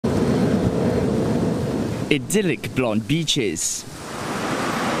idyllic blonde beaches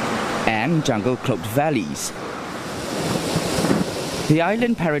and jungle-cloaked valleys. The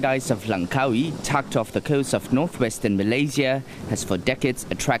island paradise of Langkawi, tucked off the coast of northwestern Malaysia, has for decades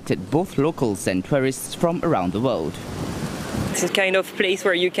attracted both locals and tourists from around the world. It's a kind of place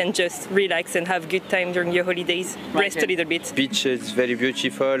where you can just relax and have good time during your holidays, rest a little bit. Beach is very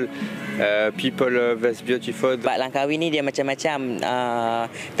beautiful, people are very beautiful. Tempat Langkawi ni dia macam-macam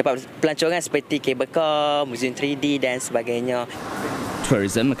tempat pelancongan seperti cable car, museum 3D dan sebagainya.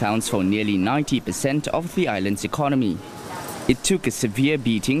 Tourism accounts for nearly 90% of the island's economy. It took a severe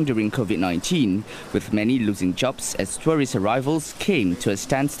beating during COVID-19, with many losing jobs as tourist arrivals came to a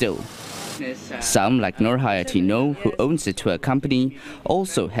standstill. Some, like Nur Hayati No, who owns a tour company,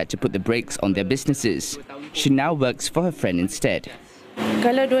 also had to put the brakes on their businesses. She now works for her friend instead.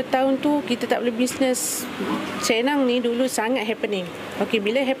 Kalau 2 tahun tu kita tak boleh bisnes, Senang ni dulu sangat happening. Okey,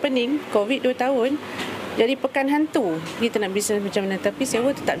 bila happening, COVID 2 tahun, jadi pekan hantu. Kita nak bisnes macam mana, tapi sewa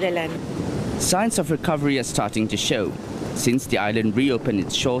tetap jalan. Signs of recovery are starting to show, since the island reopened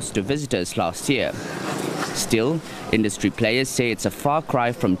its shores to visitors last year. Still, industry players say it's a far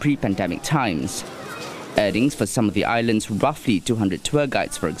cry from pre-pandemic times. Earnings for some of the island's roughly 200 tour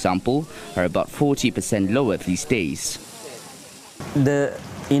guides, for example, are about 40% lower these days. The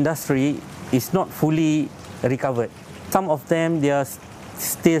industry is not fully recovered. Some of them, they are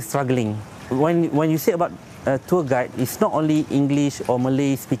still struggling. When you say about a tour guide, it's not only English or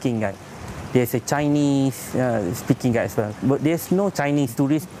Malay speaking guide. There's a Chinese speaking guide as well. But there's no Chinese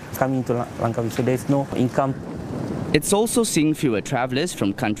tourists coming to Langkawi, so there's no income. It's also seeing fewer travellers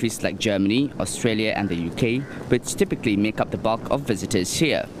from countries like Germany, Australia and the UK, which typically make up the bulk of visitors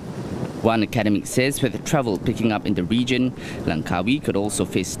here. One academic says with travel picking up in the region, Langkawi could also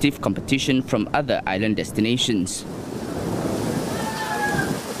face stiff competition from other island destinations.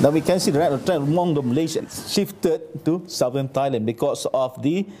 Now we can see the right trend among the Malaysians shifted to southern Thailand because of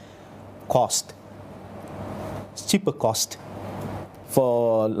the cost, cheaper cost.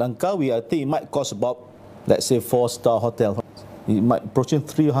 For Langkawi, I think it might cost about, let's say, 4-star hotel. It might approaching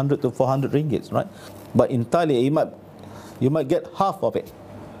 300 to 400 ringgits, right? But in Thailand, you might get half of it.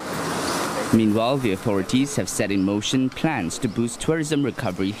 Meanwhile, the authorities have set in motion plans to boost tourism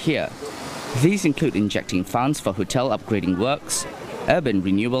recovery here. These include injecting funds for hotel upgrading works, urban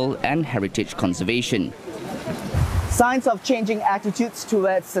renewal and heritage conservation. Signs of changing attitudes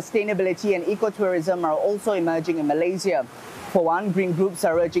towards sustainability and ecotourism are also emerging in Malaysia. For one, green groups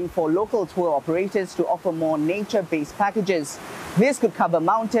are urging for local tour operators to offer more nature-based packages. This could cover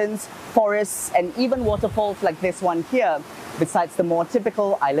mountains, forests and even waterfalls like this one here, besides the more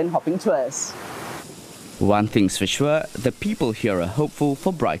typical island hopping tours. One thing's for sure, the people here are hopeful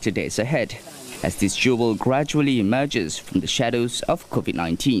for brighter days ahead, as this jewel gradually emerges from the shadows of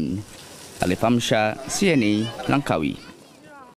COVID-19. Alif Amsha, CNA, Langkawi.